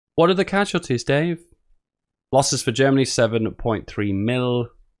What are the casualties, Dave? Losses for Germany, 7.3 mil.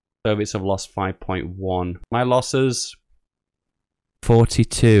 Soviets have lost 5.1. My losses?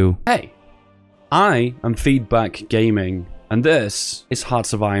 42. Hey, I am FeedBackGaming, and this is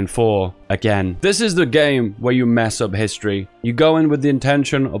Hearts of Iron 4 again. This is the game where you mess up history. You go in with the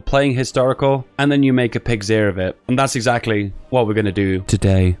intention of playing historical, and then you make a pig's ear of it. And that's exactly what we're gonna do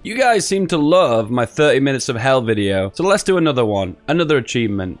today. You guys seem to love my 30 minutes of hell video, so let's do another one. Another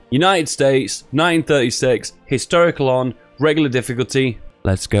achievement. United States, 1936, historical on, regular difficulty.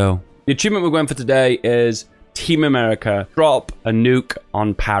 Let's go. The achievement we're going for today is Team America, drop a nuke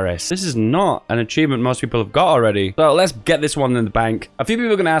on Paris. This is not an achievement most people have got already. So let's get this one in the bank. A few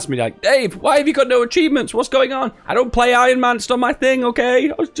people are going to ask me like, Dave, why have you got no achievements? What's going on? I don't play Iron Man. It's not my thing,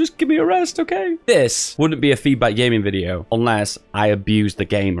 okay? Just give me a rest, okay? This wouldn't be a FeedBackGaming video unless I abuse the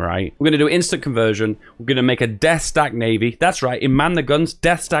game, right? We're going to do instant conversion. We're going to make a death stack navy. That's right. In Man the Guns,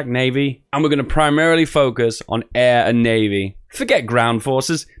 death stack navy. And we're going to primarily focus on air and navy. Forget ground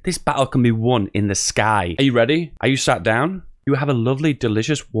forces. This battle can be won in the sky. Are you ready? Are you sat down? You have a lovely,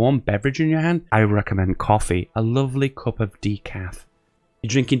 delicious, warm beverage in your hand? I recommend coffee. A lovely cup of decaf. You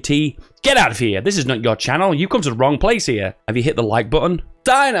drinking tea? Get out of here. This is not your channel. You come to the wrong place here. Have you hit the like button?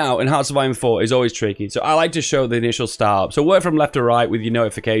 Dying out in Hearts of Iron 4 is always tricky, so I like to show the initial start. So work from left to right with your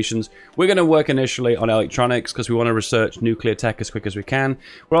notifications. We're going to work initially on electronics because we want to research nuclear tech as quick as we can.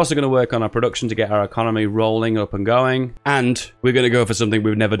 We're also going to work on our production to get our economy rolling up and going. And we're going to go for something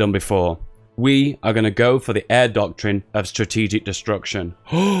we've never done before. We are going to go for the air doctrine of strategic destruction.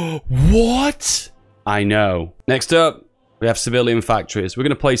 What? I know. Next up, we have civilian factories. We're going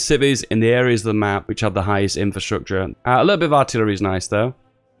to place civies in the areas of the map which have the highest infrastructure. A little bit of artillery is nice though.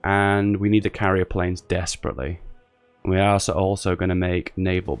 And we need the carrier planes desperately. We are also going to make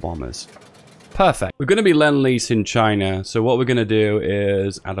naval bombers. Perfect. We're going to be Lend-Lease in China. So what we're going to do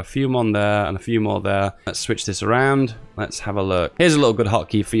is add a few more there and a few more there. Let's switch this around. Let's have a look. Here's a little good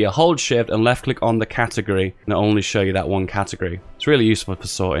hotkey for you. Hold shift and left click on the category. And it'll only show you that one category. It's really useful for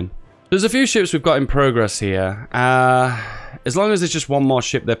sorting. There's a few ships we've got in progress here. As long as there's just one more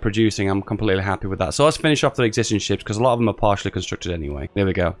ship they're producing, I'm completely happy with that. So let's finish off the existing ships because a lot of them are partially constructed anyway. There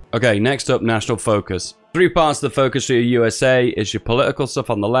we go. Okay, next up, national focus. 3 parts of the focus for your USA is your political stuff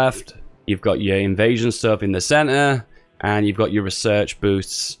on the left. You've got your invasion stuff in the center. And you've got your research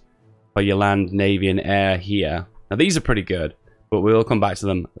boosts for your land, navy, and air here. Now, these are pretty good, but we'll come back to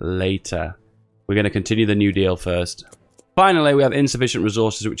them later. We're going to continue the New Deal first. Finally, we have insufficient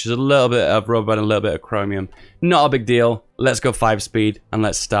resources, which is a little bit of rubber and a little bit of chromium. Not a big deal. Let's go 5-speed and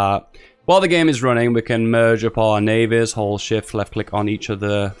let's start. While the game is running, we can merge up all our navies, hold shift, left click on each of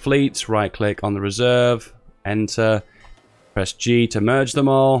the fleets, right click on the reserve, enter, press G to merge them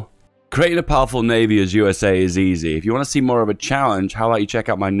all. Creating a powerful navy as USA is easy. If you want to see more of a challenge, how about you check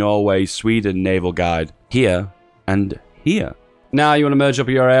out my Norway, Sweden naval guide here and here. Now you want to merge up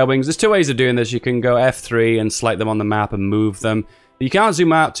your air wings. There's 2 ways of doing this. You can go F3 and select them on the map and move them. You can't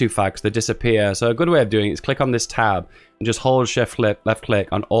zoom out too far because they disappear. So a good way of doing it is click on this tab and just hold shift left click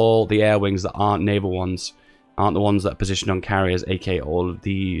on all the air wings that aren't naval ones. Aren't the ones that are positioned on carriers, aka all of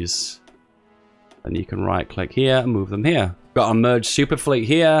these. And you can right click here and move them here. Got a merge super fleet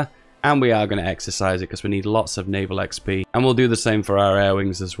here. And we are going to exercise it because we need lots of naval XP. And we'll do the same for our air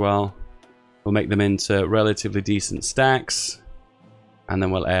wings as well. We'll make them into relatively decent stacks. And then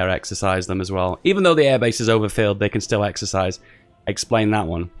we'll air exercise them as well. Even though the airbase is overfilled, they can still exercise. Explain that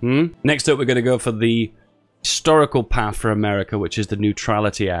one. Next up, we're going to go for the historical path for America, which is the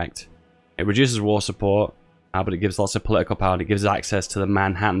Neutrality Act. It reduces war support, but it gives lots of political power. And it gives access to the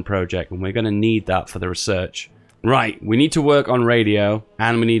Manhattan Project. And we're going to need that for the research. Right, we need to work on radio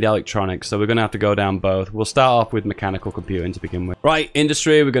and we need electronics, so we're going to have to go down both. We'll start off with mechanical computing to begin with. Right,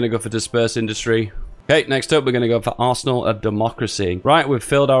 industry, we're going to go for dispersed industry. Okay, next up, we're going to go for Arsenal of Democracy. Right, we've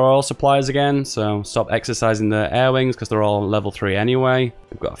filled our oil supplies again, so stop exercising the air wings because they're all level 3 anyway.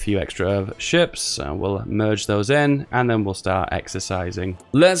 We've got a few extra ships, so we'll merge those in, and then we'll start exercising.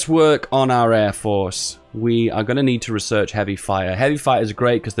 Let's work on our air force. We are going to need to research heavy fire. Heavy fire is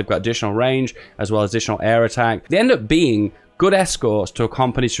great because they've got additional range as well as additional air attack. They end up being good escorts to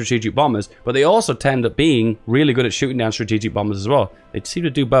accompany strategic bombers, but they also tend up being really good at shooting down strategic bombers as well. They seem to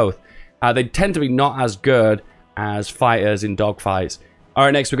do both. They tend to be not as good as fighters in dogfights. All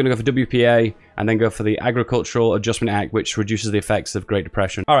right, next we're going to go for WPA and then go for the Agricultural Adjustment Act, which reduces the effects of Great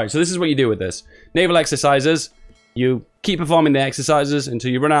Depression. All right, so this is what you do with this. Naval exercises, you keep performing the exercises until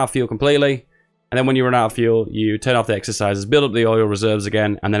you run out of fuel completely. And then when you run out of fuel, you turn off the exercises, build up the oil reserves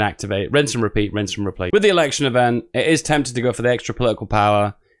again, and then activate. Rinse and repeat, rinse and repeat. With the election event, it is tempted to go for the extra political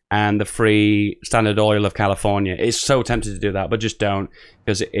power and the free Standard Oil of California. It's so tempted to do that, but just don't,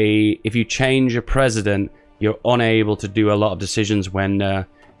 because if you change a president, you're unable to do a lot of decisions when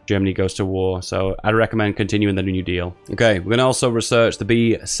Germany goes to war. So I'd recommend continuing the New Deal. Okay, we're going to also research the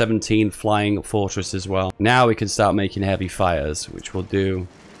B-17 flying fortress as well. Now we can start making heavy fighters, which we'll do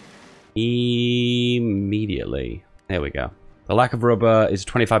immediately. There we go. The lack of rubber is a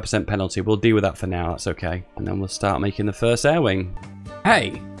 25% penalty. We'll deal with that for now. That's okay. And then we'll start making the first air wing.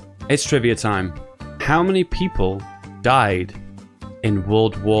 Hey, it's trivia time. How many people died in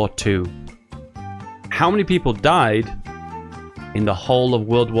World War II? How many people died in the whole of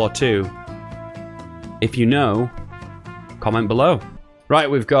World War II? If you know, comment below. Right,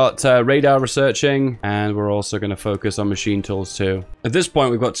 we've got radar researching, and we're also going to focus on machine tools too. At this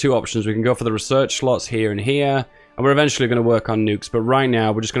point, we've got two options. We can go for the research slots here and here, and we're eventually going to work on nukes. But right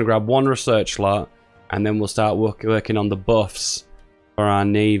now, we're just going to grab one research slot, and then we'll start working on the buffs for our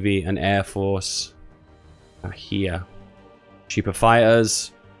Navy and Air Force here. Cheaper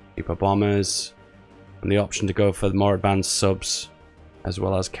fighters, cheaper bombers, and the option to go for the more advanced subs, as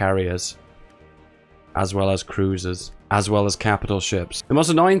well as carriers, as well as cruisers, as well as capital ships. The most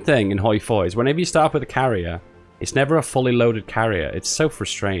annoying thing in Hoi 4 is whenever you start with a carrier, it's never a fully loaded carrier. It's so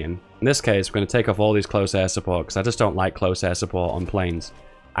frustrating. In this case, we're going to take off all these close air support, because I just don't like close air support on planes.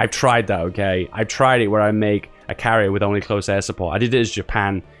 I've tried that, okay? I've tried it where I make a carrier with only close air support. I did it as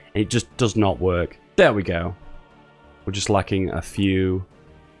Japan, and it just does not work. There we go. We're just lacking a few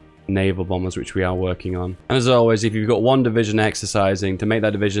naval bombers, which we are working on. And as always, if you've got one division exercising, to make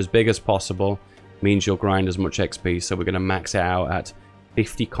that division as big as possible means you'll grind as much XP. So we're going to max it out at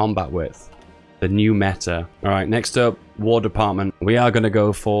 50 combat width. The new meta. Alright, next up, War Department. We are going to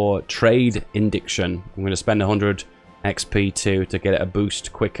go for Trade Indiction. I'm going to spend 100 XP too to get it a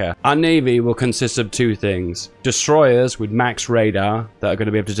boost quicker. Our Navy will consist of two things. Destroyers with max radar that are going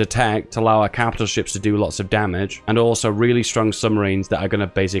to be able to detect to allow our capital ships to do lots of damage, and also really strong submarines that are going to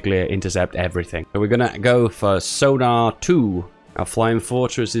basically intercept everything. So we're going to go for Sonar 2. Our flying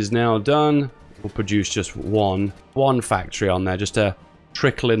fortress is now done. We'll produce just one factory on there just to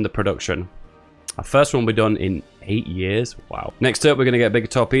trickle in the production. Our first one will be done in 8 years. Wow. Next up, we're going to get bigger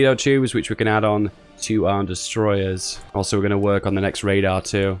torpedo tubes, which we can add on to our destroyers. Also, we're going to work on the next radar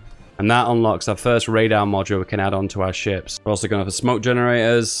too. And that unlocks our first radar module we can add on to our ships. We're also going for smoke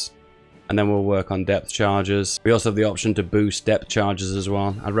generators. And then we'll work on depth charges. We also have the option to boost depth charges as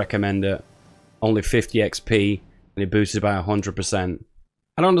well. I'd recommend it. Only 50 XP. And it boosts it by 100%.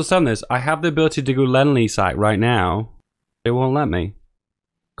 I don't understand this. I have the ability to go Lenly site right now. It won't let me.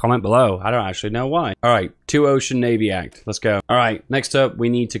 Comment below. I don't actually know why. Alright, 2 Ocean Navy Act. Let's go. Alright, next up, we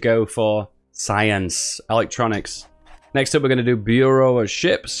need to go for Science. Electronics. Next up, we're going to do Bureau of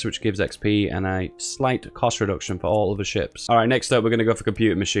Ships, which gives XP and a slight cost reduction for all of the ships. Alright, next up, we're going to go for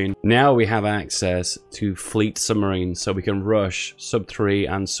Computer Machine. Now we have access to fleet submarines, so we can rush Sub 3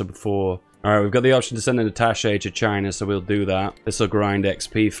 and Sub 4. Alright, we've got the option to send an attaché to China, so we'll do that. This will grind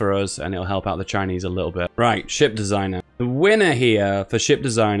XP for us, and it'll help out the Chinese a little bit. Right, Ship Designer. The winner here for Ship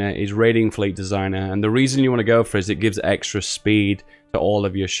Designer is Raiding Fleet Designer, and the reason you want to go for it is it gives extra speed to all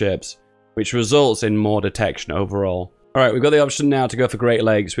of your ships, which results in more detection overall. Alright, we've got the option now to go for Great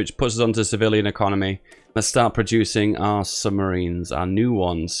Lakes, which puts us onto civilian economy. Let's start producing our submarines, our new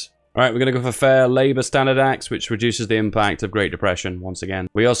ones. Alright, we're going to go for Fair Labor Standard Acts, which reduces the impact of Great Depression once again.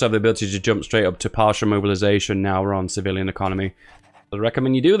 We also have the ability to jump straight up to partial mobilization now we're on civilian economy. I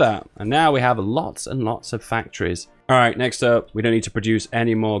recommend you do that. And now we have lots and lots of factories. Alright, next up, we don't need to produce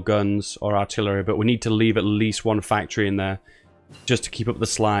any more guns or artillery, but we need to leave at least one factory in there just to keep up the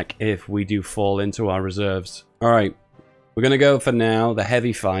slack if we do fall into our reserves. Alright, we're going to go for now the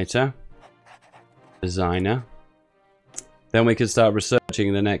Heavy Fighter Designer. Then we can start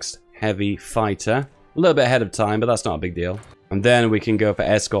researching the next Heavy Fighter. A little bit ahead of time, but that's not a big deal. And then we can go for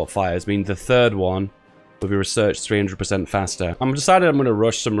Escort Fighters, meaning the third one will be researched 300% faster. I'm decided I'm going to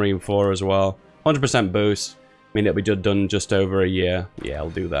rush Submarine 4 as well. 100% boost. I mean, it'll be done just over a year. Yeah, I'll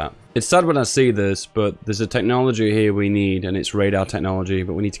do that. It's sad when I see this, but there's a technology here we need, and it's radar technology,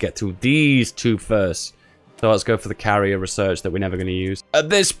 but we need to get through these two first. So let's go for the carrier research that we're never going to use. At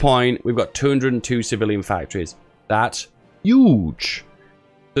this point, we've got 202 civilian factories. That's huge.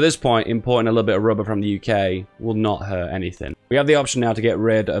 To this point, importing a little bit of rubber from the UK will not hurt anything. We have the option now to get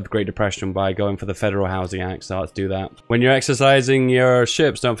rid of the Great Depression by going for the Federal Housing Act, so let's do that. When you're exercising your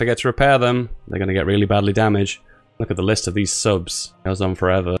ships, don't forget to repair them. They're going to get really badly damaged. Look at the list of these subs. It goes on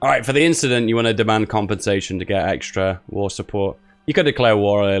forever. Alright, for the incident, you want to demand compensation to get extra war support. You could declare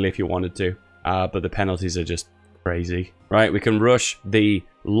war early if you wanted to, but the penalties are just crazy. Right, we can rush the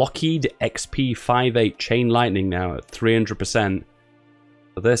Lockheed XP58 Chain Lightning now at 300%.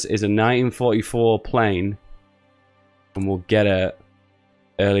 So But this is a 1944 plane, and we'll get it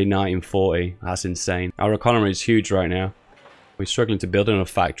early 1940. That's insane. Our economy is huge right now. We're struggling to build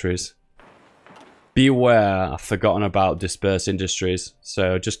enough factories. Beware, I've forgotten about dispersed industries.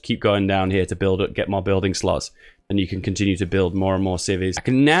 So just keep going down here to build up, get more building slots. And you can continue to build more and more cities. I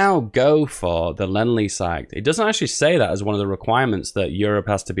can now go for the Lend-Lease Act. It doesn't actually say that as one of the requirements that Europe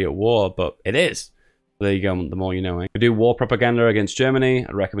has to be at war, but it is. There you go, the more you know. We do war propaganda against Germany.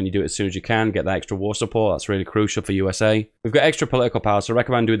 I recommend you do it as soon as you can. Get that extra war support. That's really crucial for USA. We've got extra political power, so I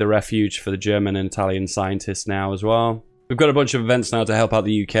recommend doing the refuge for the German and Italian scientists now as well. We've got a bunch of events now to help out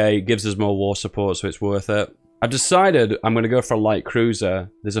the UK. It gives us more war support, so it's worth it. I've decided I'm going to go for a light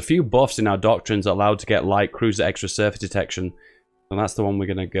cruiser. There's a few buffs in our doctrines that allow to get light cruiser extra surface detection. And that's the one we're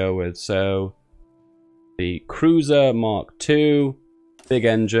going to go with. So, the Cruiser Mark II. Big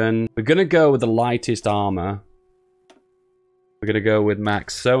engine. We're going to go with the lightest armor. We're going to go with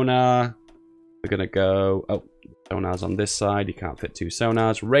max sonar. We're going to go... Oh, sonar's on this side. You can't fit two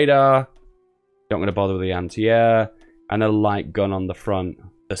sonars. Radar. Not going to bother with the anti-air. And a light gun on the front.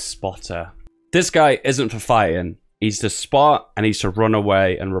 The spotter. This guy isn't for fighting. He's to spot and he's to run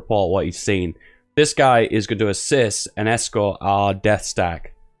away and report what he's seen. This guy is going to assist and escort our death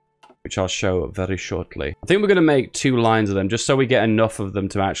stack, which I'll show very shortly. I think we're going to make 2 lines of them just so we get enough of them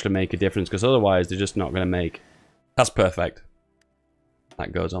to actually make a difference, because otherwise they're just not going to make... That's perfect.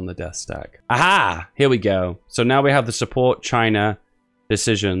 That goes on the death stack. Aha! Here we go. So now we have the support China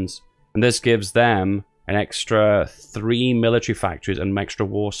decisions, and this gives them an extra 3 military factories and extra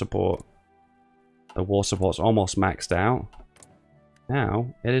war support. The war support's almost maxed out.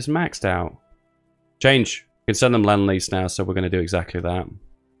 Now it is maxed out. Change. We can send them Lend-Lease now, so we're going to do exactly that.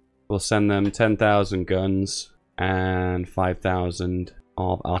 We'll send them 10,000 guns and 5,000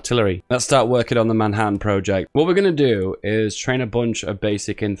 of artillery. Let's start working on the Manhattan Project. What we're going to do is train a bunch of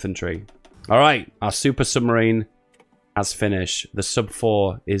basic infantry. Alright, our super submarine has finished. The Sub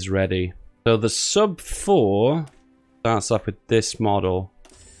 4 is ready. So the Sub 4 starts off with this model.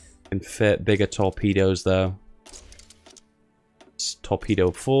 Can fit bigger torpedoes though. It's torpedo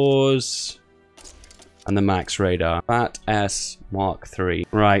 4s. And the max radar. Fat S Mark III.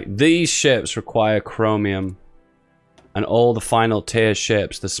 Right, these ships require chromium. And all the final tier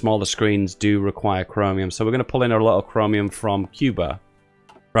ships, the smaller screens, do require chromium. So we're going to pull in a lot of chromium from Cuba.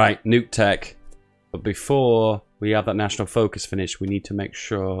 Right, nuke tech. But before we have that national focus finished, we need to make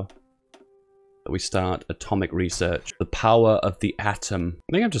sure that we start atomic research. The power of the atom.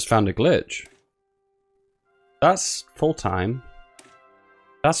 I think I've just found a glitch. That's full-time.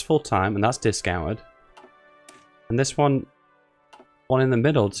 That's full-time, and that's discounted. And this one in the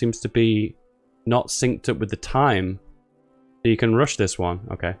middle seems to be not synced up with the time. So you can rush this one.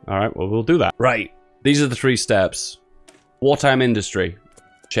 Okay, alright, well, we'll do that. Right, these are the 3 steps. Wartime industry.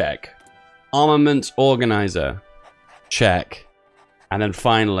 Check. Armaments organizer. Check. And then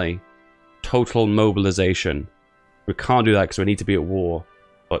finally, total mobilization. We can't do that because we need to be at war.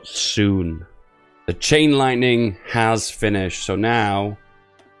 But soon. The chain lightning has finished. So now,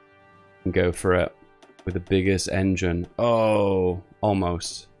 we can go for it. With the biggest engine. Oh,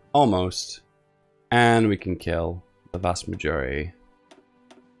 almost. Almost. And we can kill the vast majority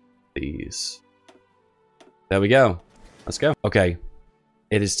of these. There we go. Let's go. Okay.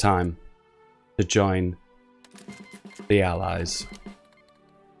 It is time to join the Allies.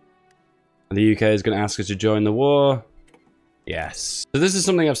 And the UK is going to ask us to join the war. Yes. So this is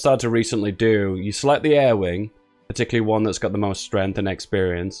something I've started to recently do. You select the air wing, particularly one that's got the most strength and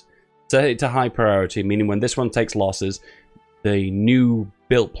experience. Set it to high priority, meaning when this one takes losses, the new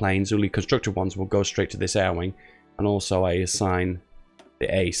built planes, newly constructed ones, will go straight to this air wing. And also I assign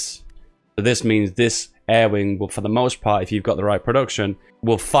the ace. So this means this air wing will, for the most part, if you've got the right production,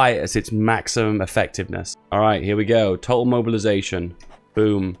 will fight at its maximum effectiveness. Alright, here we go. Total mobilization.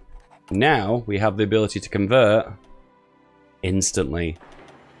 Boom. Now we have the ability to convert instantly.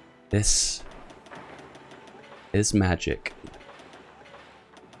 This is magic.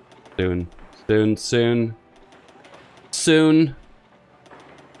 Soon. Soon, soon. Soon.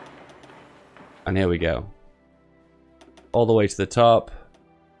 And here we go. All the way to the top.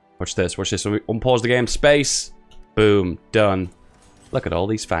 Watch this, watch this. So we unpause the game. Space. Boom. Done. Look at all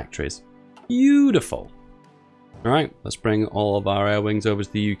these factories. Beautiful. Alright, let's bring all of our air wings over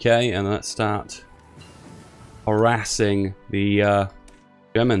to the UK and let's start harassing the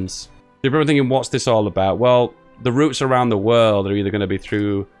Germans. So you're probably thinking, what's this all about? Well, the routes around the world are either going to be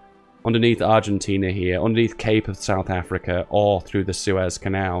through underneath Argentina here, underneath Cape of South Africa, or through the Suez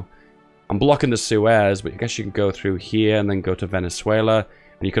Canal. I'm blocking the Suez, but I guess you can go through here and then go to Venezuela.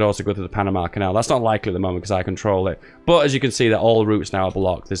 And you could also go through the Panama Canal. That's not likely at the moment because I control it. But as you can see, that all routes now are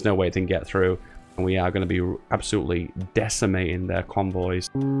blocked. There's no way they can get through. And we are going to be absolutely decimating their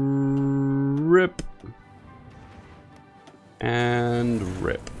convoys. Rip. And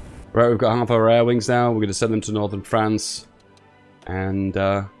rip. Right, we've got half our air wings now. We're going to send them to northern France. And do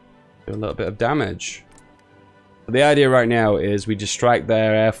a little bit of damage. But the idea right now is we distract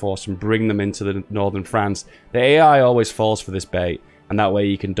their air force and bring them into the northern France. The AI always falls for this bait. And that way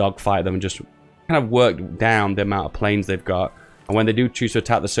you can dogfight them and just kind of work down the amount of planes they've got. And when they do choose to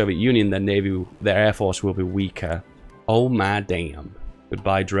attack the Soviet Union, their air force will be weaker. Oh my damn.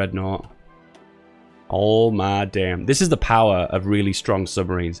 Goodbye, Dreadnought. Oh my damn. This is the power of really strong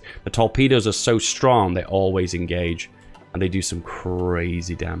submarines. The torpedoes are so strong, they always engage. And they do some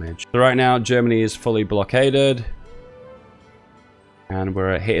crazy damage. So right now, Germany is fully blockaded. And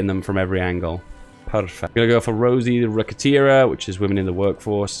we're hitting them from every angle. Perfect. We're gonna go for Rosie the Racketeer, which is women in the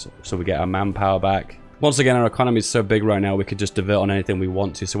workforce, so we get our manpower back. Once again, our economy is so big right now, we could just divert on anything we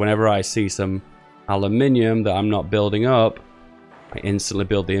want to. So whenever I see some aluminium that I'm not building up, I instantly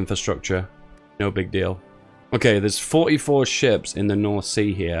build the infrastructure. No big deal. Okay, there's 44 ships in the North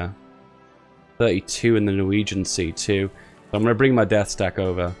Sea here. 32 in the Norwegian Sea too. So I'm gonna bring my death stack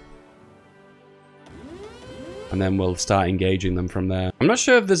over. And then we'll start engaging them from there. I'm not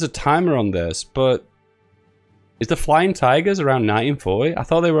sure if there's a timer on this, but is the Flying Tigers around 1940? I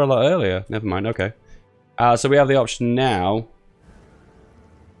thought they were a lot earlier. Never mind, okay. So we have the option now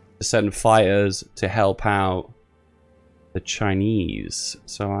to send fighters to help out the Chinese.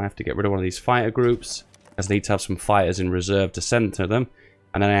 So I have to get rid of one of these fighter groups, as I need to have some fighters in reserve to send to them.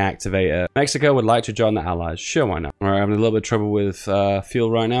 And then I activate it. Mexico would like to join the Allies. Sure, why not? Alright, I'm having a little bit of trouble with fuel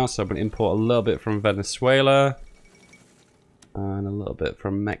right now, so I'm going to import a little bit from Venezuela. And a little bit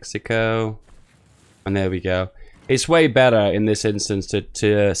from Mexico. And there we go. It's way better in this instance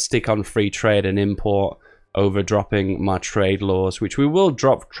to stick on free trade and import over dropping my trade laws, which we will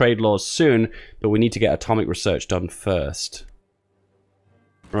drop trade laws soon, but we need to get atomic research done first.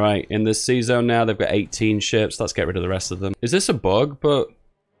 Right, in this sea zone now, they've got 18 ships. Let's get rid of the rest of them. Is this a bug? But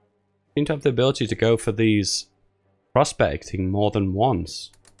seem to have the ability to go for these prospecting more than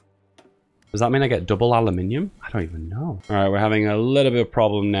once. Does that mean I get double aluminium? I don't even know. Alright, we're having a little bit of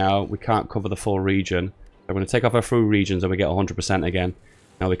problem now. We can't cover the full region. I'm going to take off our full regions and we get 100% again.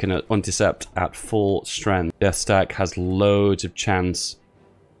 Now we can intercept at full strength. Death Stack has loads of chance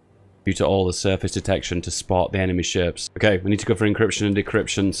due to all the surface detection to spot the enemy ships. Okay, we need to go for encryption and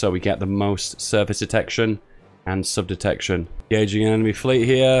decryption so we get the most surface detection and sub-detection. Engaging an enemy fleet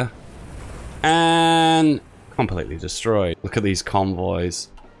here. And completely destroyed. Look at these convoys.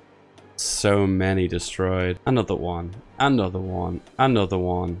 So many destroyed. Another one. Another one. Another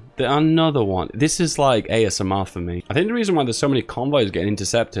one. Another one. This is like ASMR for me. I think the reason why there's so many convoys getting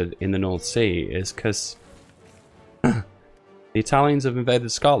intercepted in the North Sea is because the Italians have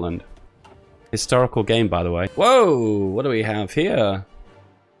invaded Scotland. Historical game, by the way. Whoa! What do we have here?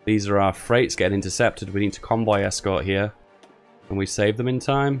 These are our freights getting intercepted. We need to convoy escort here. Can we save them in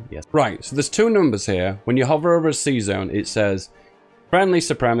time? Yes. Right, so there's two numbers here. When you hover over a sea zone, it says friendly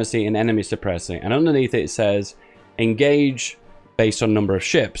supremacy and enemy supremacy. And underneath it says engage based on number of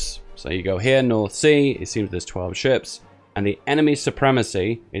ships. So you go here, North Sea, it seems there's 12 ships. And the enemy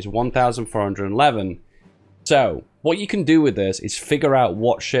supremacy is 1,411. So what you can do with this is figure out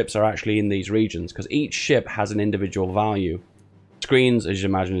what ships are actually in these regions, because each ship has an individual value. Screens, as you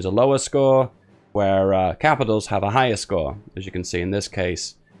imagine, is a lower score, where capitals have a higher score. As you can see in this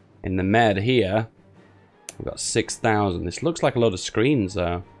case, in the med here, we've got 6,000. This looks like a load of screens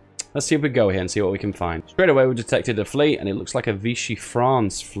though. Let's see if we go here and see what we can find. Straight away we detected a fleet, and it looks like a Vichy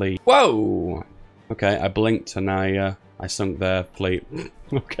France fleet. Whoa! Okay, I blinked and I sunk their fleet.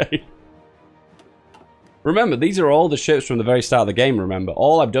 Okay. Remember, these are all the ships from the very start of the game, remember.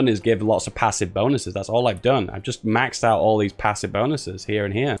 All I've done is give lots of passive bonuses. That's all I've done. I've just maxed out all these passive bonuses here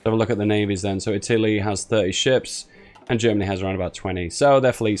and here. Let's have a look at the navies then. So Italy has 30 ships, and Germany has around about 20. So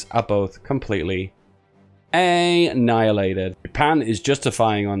their fleets are both completely annihilated. Japan is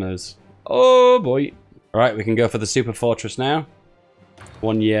justifying on us. Oh boy. Alright, we can go for the super fortress now.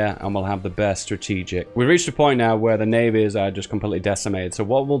 1 year, and we'll have the best strategic. We've reached a point now where the navies are just completely decimated. So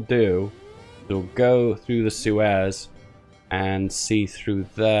what we'll do, we'll go through the Suez and see through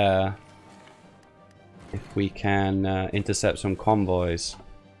there if we can intercept some convoys.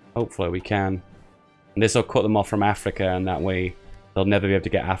 Hopefully we can. And this will cut them off from Africa, and that way they'll never be able to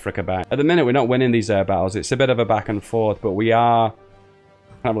get Africa back. At the minute, we're not winning these air battles. It's a bit of a back and forth, but we are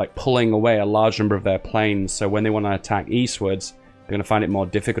kind of like pulling away a large number of their planes. So when they want to attack eastwards, They're going to find it more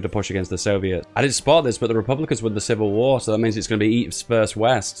difficult to push against the Soviets. I didn't spot this, but the Republicans won the Civil War, so that means it's going to be East versus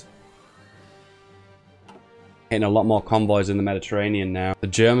West. Hitting a lot more convoys in the Mediterranean now. The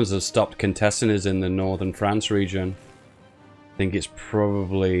Germans have stopped contesting us in the northern France region. I think it's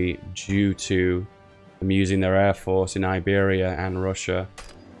probably due to them using their air force in Iberia and Russia.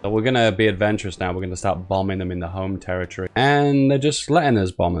 So we're going to be adventurous now. We're going to start bombing them in the home territory. And they're just letting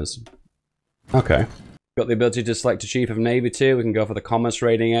us bomb us. Okay. Got the ability to select a Chief of Navy too. We can go for the Commerce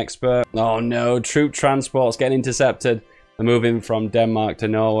Rating Expert. Oh no, troop transports getting intercepted. They're moving from Denmark to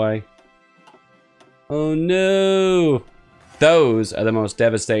Norway. Oh no! Those are the most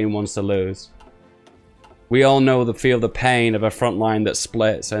devastating ones to lose. We all feel the pain of a front line that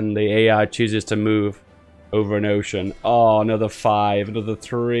splits and the AI chooses to move over an ocean. Oh, another 5, another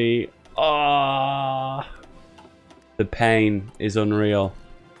 3. Ah! The pain is unreal.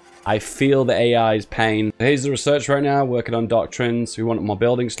 I feel the AI's pain. Here's the research right now, working on doctrines. We want more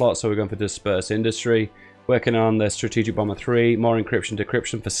building slots, so we're going for dispersed industry. Working on the Strategic Bomber 3, more encryption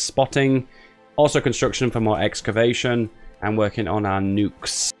decryption for spotting. Also construction for more excavation. And working on our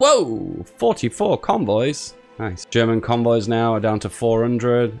nukes. Whoa! 44 convoys. Nice. German convoys now are down to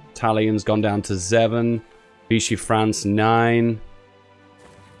 400. Italians gone down to 7. Vichy France 9.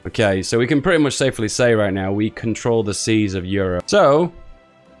 Okay, so we can pretty much safely say right now we control the seas of Europe. So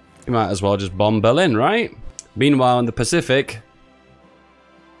we might as well just bomb Berlin, right? Meanwhile, in the Pacific,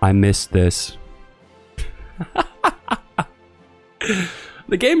 I missed this.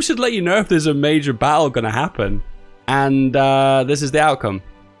 The game should let you know if there's a major battle going to happen. And this is the outcome.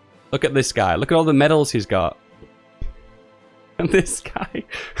 Look at this guy. Look at all the medals he's got. And this guy.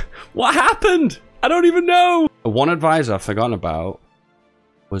 What happened? I don't even know. One advisor I've forgotten about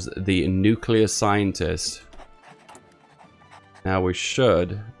was the nuclear scientist. Now we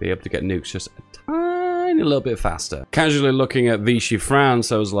should be able to get nukes just a tiny little bit faster. Casually looking at Vichy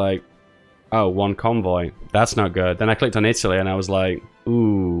France, I was like, oh, 1 convoy. That's not good. Then I clicked on Italy and I was like,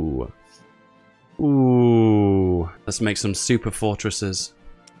 ooh. Ooh. Let's make some super fortresses.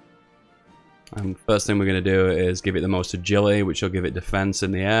 And first thing we're going to do is give it the most agility, which will give it defense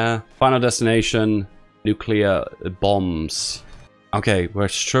in the air. Final destination, nuclear bombs. Okay, we're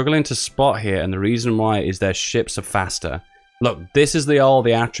struggling to spot here, and the reason why is their ships are faster. Look, this is all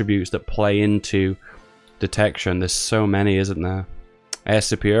the attributes that play into detection. There's so many, isn't there? Air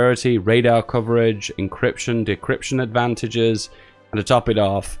superiority, radar coverage, encryption, decryption advantages, and to top it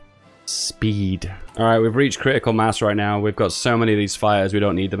off, speed. Alright, we've reached critical mass right now. We've got so many of these fighters, we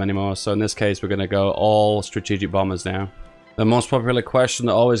don't need them anymore. So in this case, we're going to go all strategic bombers now. The most popular question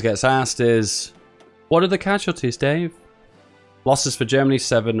that always gets asked is, what are the casualties, Dave? Losses for Germany,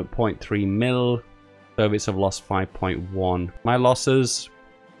 7.3 mil. Soviets have lost 5.1. My losses,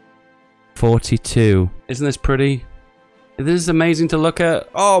 42. Isn't this pretty? This is amazing to look at.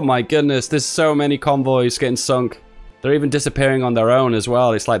 Oh my goodness, there's so many convoys getting sunk. They're even disappearing on their own as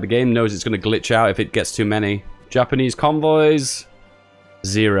well. It's like the game knows it's going to glitch out if it gets too many. Japanese convoys,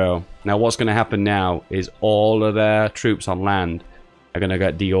 0. Now what's going to happen now is all of their troops on land are going to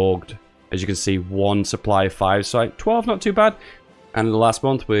get deorged. As you can see, 1 supply 5 site, 12, not too bad. And in the last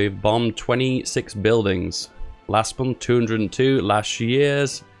month, we bombed 26 buildings. Last month, 202. Last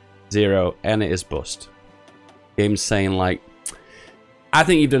year's, 0. And it is bust. Game's saying like, I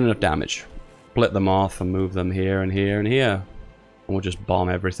think you've done enough damage. Split them off and move them here and here and here. And we'll just bomb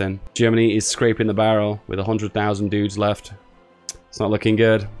everything. Germany is scraping the barrel with 100,000 dudes left. It's not looking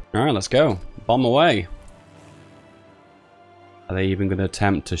good. Alright, let's go. Bomb away. Are they even going to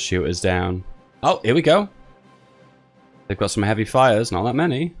attempt to shoot us down? Oh, here we go. They've got some heavy fires, not that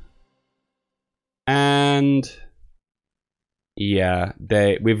many. And yeah,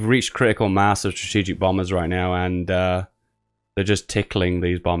 we've reached critical mass of strategic bombers right now, and they're just tickling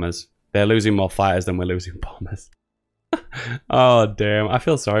these bombers. They're losing more fighters than we're losing bombers. Oh damn, I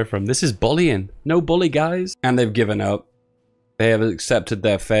feel sorry for them. This is bullying. No bully, guys. And they've given up. They have accepted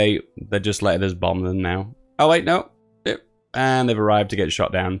their fate. They're just letting us bomb them now. Oh wait, no. Yep. And they've arrived to get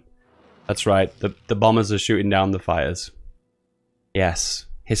shot down. That's right. The bombers are shooting down the fighters. Yes.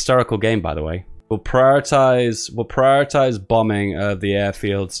 Historical game, by the way. We'll prioritize bombing of the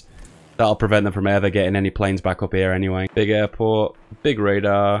airfields. That'll prevent them from ever getting any planes back up here anyway. Big airport, big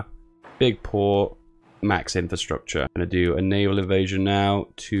radar, big port, max infrastructure. I'm gonna do a naval invasion now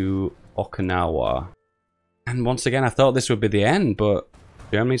to Okinawa. And once again, I thought this would be the end, but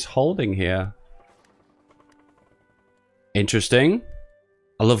Germany's holding here. Interesting.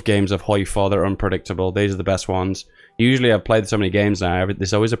 I love games of Hoi 4 that are unpredictable. These are the best ones. Usually I've played so many games now,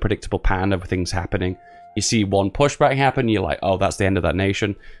 there's always a predictable pattern of things happening. You see one pushback happen, you're like, oh, that's the end of that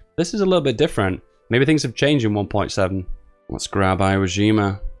nation. This is a little bit different. Maybe things have changed in 1.7. Let's grab Iwo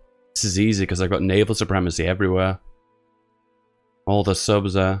Jima. This is easy because I've got naval supremacy everywhere. All the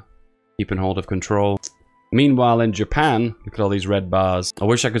subs are keeping hold of control. Meanwhile, in Japan, look at all these red bars. I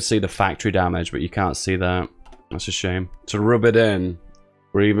wish I could see the factory damage, but you can't see that. That's a shame. To rub it in,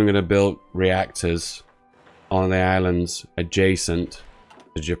 we're even going to build reactors on the islands adjacent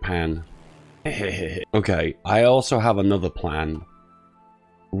to Japan. Okay, I also have another plan.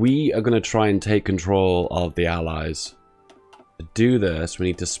 We are going to try and take control of the Allies. To do this, we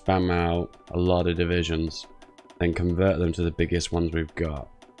need to spam out a lot of divisions and convert them to the biggest ones we've got.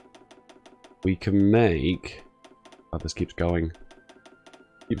 We can make... Oh, this keeps going.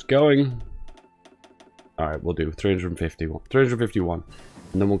 Keeps going. Alright, we'll do 351.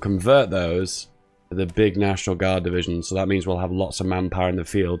 And then we'll convert those to the big National Guard division. So that means we'll have lots of manpower in the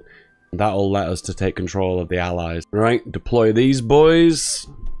field. And that'll let us to take control of the Allies. Right, deploy these boys.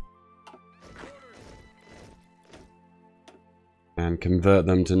 And convert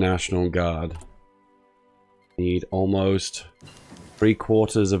them to National Guard. Need almost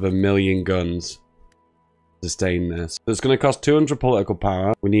 750,000 guns to sustain this. So it's going to cost 200 political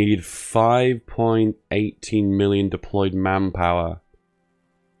power. We need 5.18 million deployed manpower.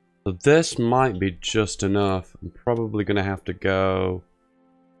 So this might be just enough. I'm probably going to have to go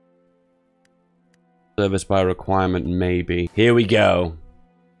service by requirement, maybe. Here we go.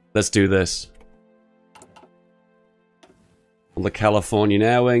 Let's do this. All the Californian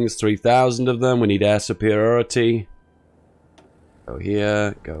air wings, 3,000 of them. We need air superiority. Go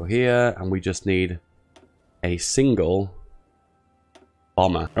here, and we just need a single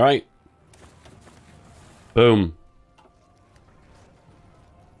bomber. All right. Boom.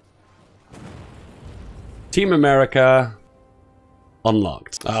 Team America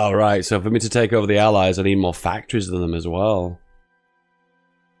unlocked. All right, so for me to take over the Allies, I need more factories than them as well.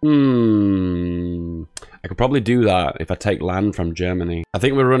 I could probably do that if I take land from Germany. I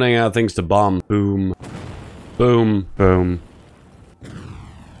think we're running out of things to bomb. Boom. Boom. Boom.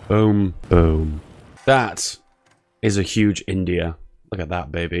 Boom. Boom. That is a huge India. Look at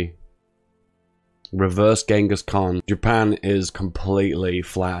that, baby. Reverse Genghis Khan. Japan is completely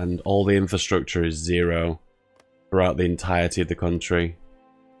flattened. All the infrastructure is zero throughout the entirety of the country.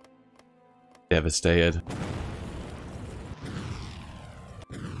 Devastated.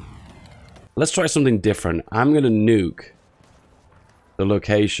 Let's try something different. I'm going to nuke the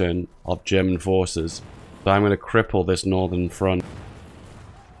location of German forces. So I'm going to cripple this northern front.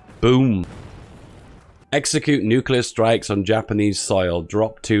 Boom. Execute nuclear strikes on Japanese soil.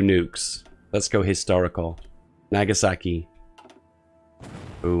 Drop 2 nukes. Let's go historical. Nagasaki.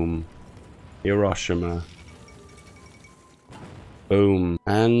 Boom. Hiroshima. Boom.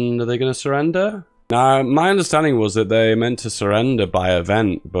 And are they going to surrender? Now, my understanding was that they meant to surrender by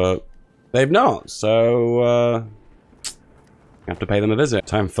event, but they've not. So, I have to pay them a visit.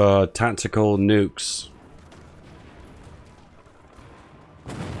 Time for tactical nukes.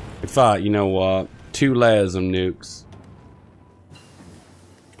 In fact, you know what? 2 layers of nukes.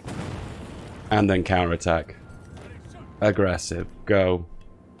 And then counterattack. Aggressive. Go.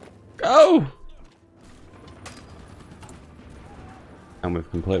 Go! And we've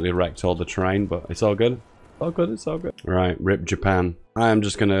completely wrecked all the terrain, but it's all good. It's all good, it's all good. Right, rip Japan. I am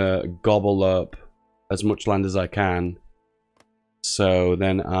just gonna gobble up as much land as I can. So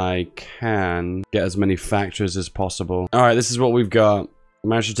then I can get as many factories as possible. Alright, this is what we've got. We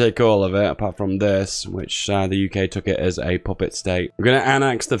managed to take all of it, apart from this, which the UK took it as a puppet state. We're going to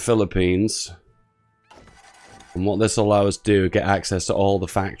annex the Philippines. And what this will allow us to do, get access to all the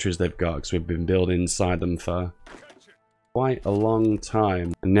factories they've got, because we've been building inside them for quite a long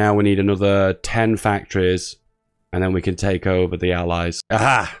time. And now we need another 10 factories, and then we can take over the Allies.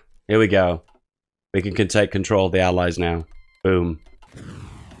 Aha! Here we go. We can take control of the Allies now. Boom.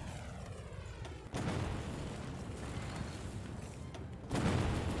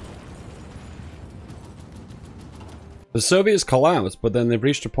 The Soviets collapsed, but then they've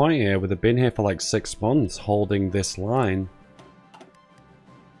reached a point here where they've been here for like 6 months holding this line.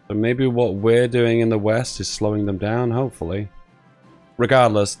 So maybe what we're doing in the West is slowing them down, hopefully.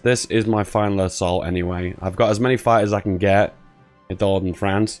 Regardless, this is my final assault anyway. I've got as many fighters as I can get in northern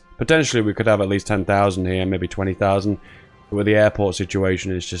France. Potentially we could have at least 10,000 here, maybe 20,000. But with the airport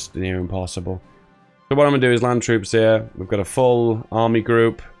situation, it's just near impossible. So what I'm going to do is land troops here. We've got a full army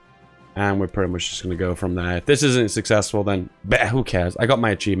group. And we're pretty much just going to go from there. If this isn't successful, then who cares? I got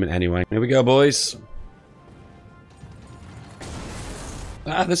my achievement anyway. Here we go, boys.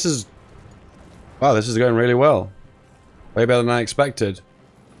 Ah, this is... Wow, this is going really well. Way better than I expected.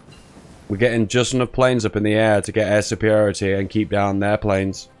 We're getting just enough planes up in the air to get air superiority and keep down their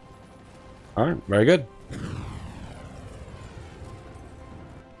planes. Alright, very good.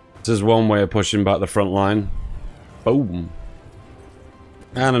 This is one way of pushing back the front line. Boom.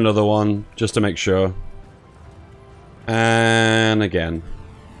 And another one, just to make sure. And again.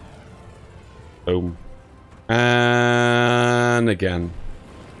 Boom. And again.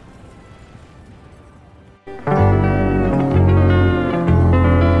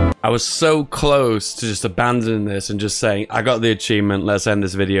 I was so close to just abandoning this and just saying, I got the achievement, let's end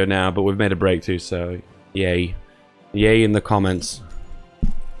this video now, but we've made a breakthrough, so yay. Yay in the comments.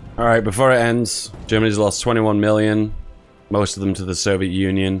 Alright, before it ends, Germany's lost 21 million, most of them to the Soviet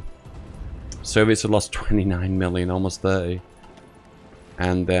Union. Soviets have lost 29 million, almost 30.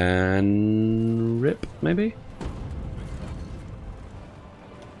 And then... RIP, maybe?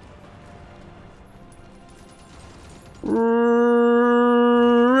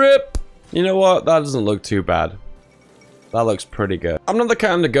 RIP! You know what? That doesn't look too bad. That looks pretty good. I'm not the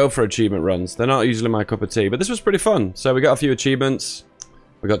kind to go for achievement runs. They're not usually my cup of tea, but this was pretty fun. So we got a few achievements.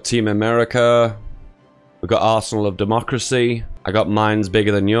 We got Team America. We got Arsenal of Democracy. I got Mine's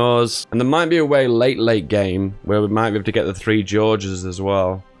Bigger Than Yours. And there might be a way late game where we might be able to get the 3 Georgias as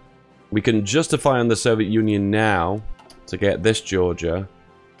well. We can justify on the Soviet Union now to get this Georgia.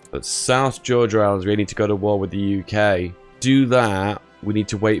 But South Georgia Islands, we need to go to war with the UK. Do that, we need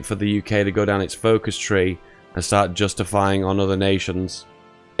to wait for the UK to go down its focus tree and start justifying on other nations.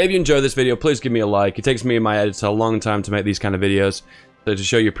 If you enjoyed this video, please give me a like. It takes me and my editor a long time to make these kind of videos. So to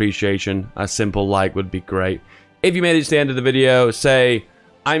show your appreciation, a simple like would be great. If you made it to the end of the video, say,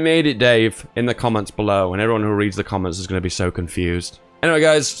 I made it, Dave, in the comments below. And everyone who reads the comments is going to be so confused. Anyway,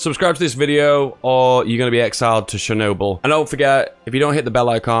 guys, subscribe to this video or you're going to be exiled to Chernobyl. And don't forget, if you don't hit the bell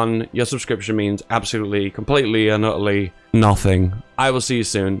icon, your subscription means absolutely, completely, and utterly nothing. I will see you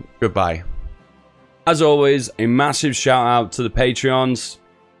soon. Goodbye. As always, a massive shout out to the Patreons.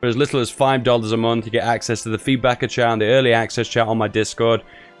 For as little as $5 a month, you get access to the Feedbacker chat and the early access chat on my Discord.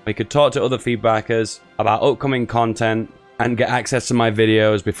 We could talk to other feedbackers about upcoming content and get access to my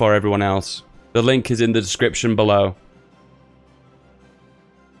videos before everyone else. The link is in the description below.